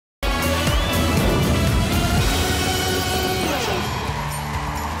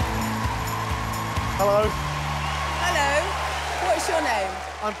Hello. Hello. What's your name?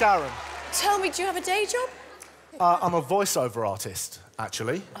 I'm Darren. Tell me, do you have a day job? I'm a voiceover artist,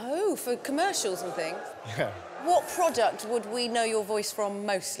 actually. Oh, for commercials and things? Yeah. What product would we know your voice from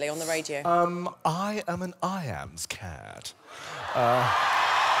mostly on the radio? I am an IAMS cat.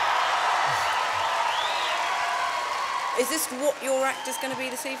 Is this what your act is going to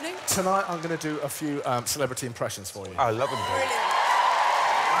be this evening? Tonight, I'm going to do a few celebrity impressions for you. I love them. Brilliant.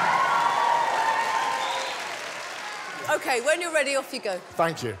 OK, when you're ready, off you go.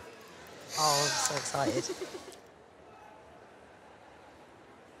 Thank you. Oh, I'm so excited.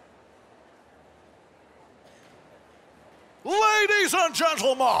 Ladies and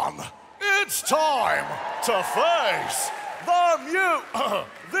gentlemen, it's time to face the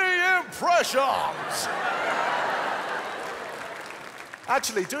impressions.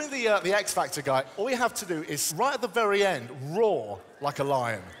 Actually, doing the X Factor guy, all you have to do is, right at the very end, roar like a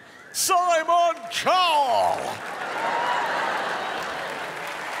lion. Simon Cowell!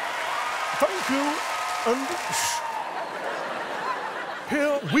 Thank you, and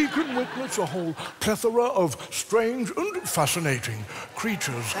here we can witness a whole plethora of strange and fascinating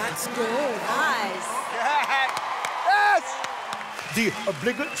creatures. That's good. Nice. Yes! The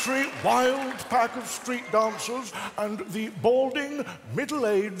obligatory wild pack of street dancers and the balding,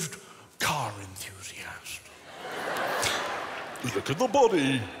 middle-aged car enthusiast. Look at the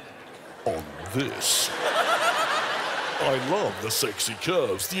body on this. I love the sexy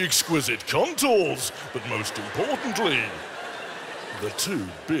curves, the exquisite contours, but most importantly, the two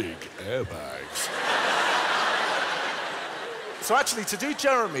big airbags. So actually, to do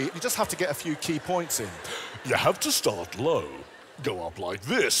Jeremy, you just have to get a few key points in. You have to start low, go up like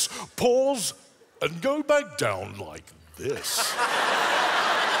this, pause, and go back down like this.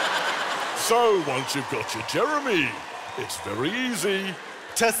 So once you've got your Jeremy, it's very easy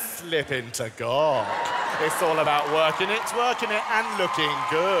to slip into Gawk. It's all about working it, and looking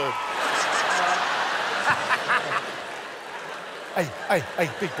good. Hey,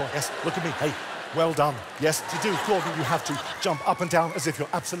 big boy, yes, look at me, hey, well done. Yes, to do Gordon, you have to jump up and down as if you're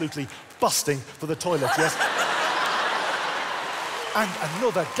absolutely busting for the toilet, yes? And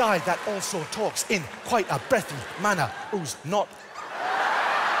another guy that also talks in quite a breathy manner, who's not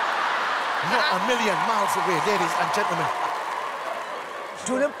a million miles away, ladies and gentlemen.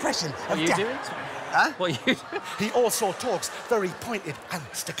 Do an impression. What are you doing? Huh? What are you doing? He also talks very pointed and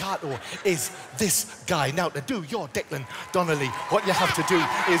staccato, is this guy. Now, to do your Declan Donnelly, what you have to do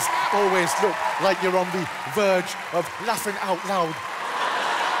is always look like you're on the verge of laughing out loud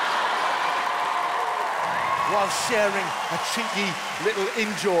while sharing a cheeky little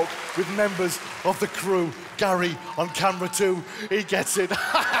in-joke with members of the crew. Gary, on camera too, he gets it.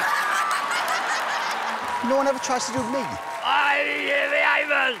 No one ever tries to do me.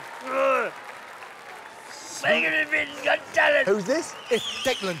 Who's this? If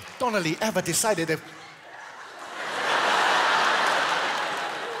Declan Donnelly ever decided If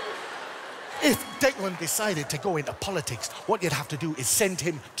Declan decided to go into politics, what you'd have to do is send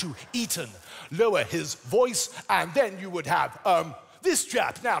him to Eton, lower his voice, and then you would have, this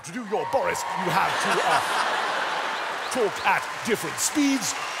chap. Now, to do your Boris, you have to, talk at different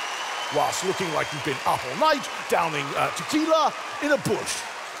speeds, whilst looking like you've been up all night, downing tequila in a bush.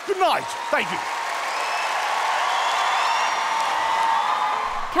 Good night. Thank you.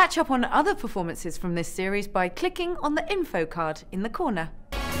 Catch up on other performances from this series by clicking on the info card in the corner.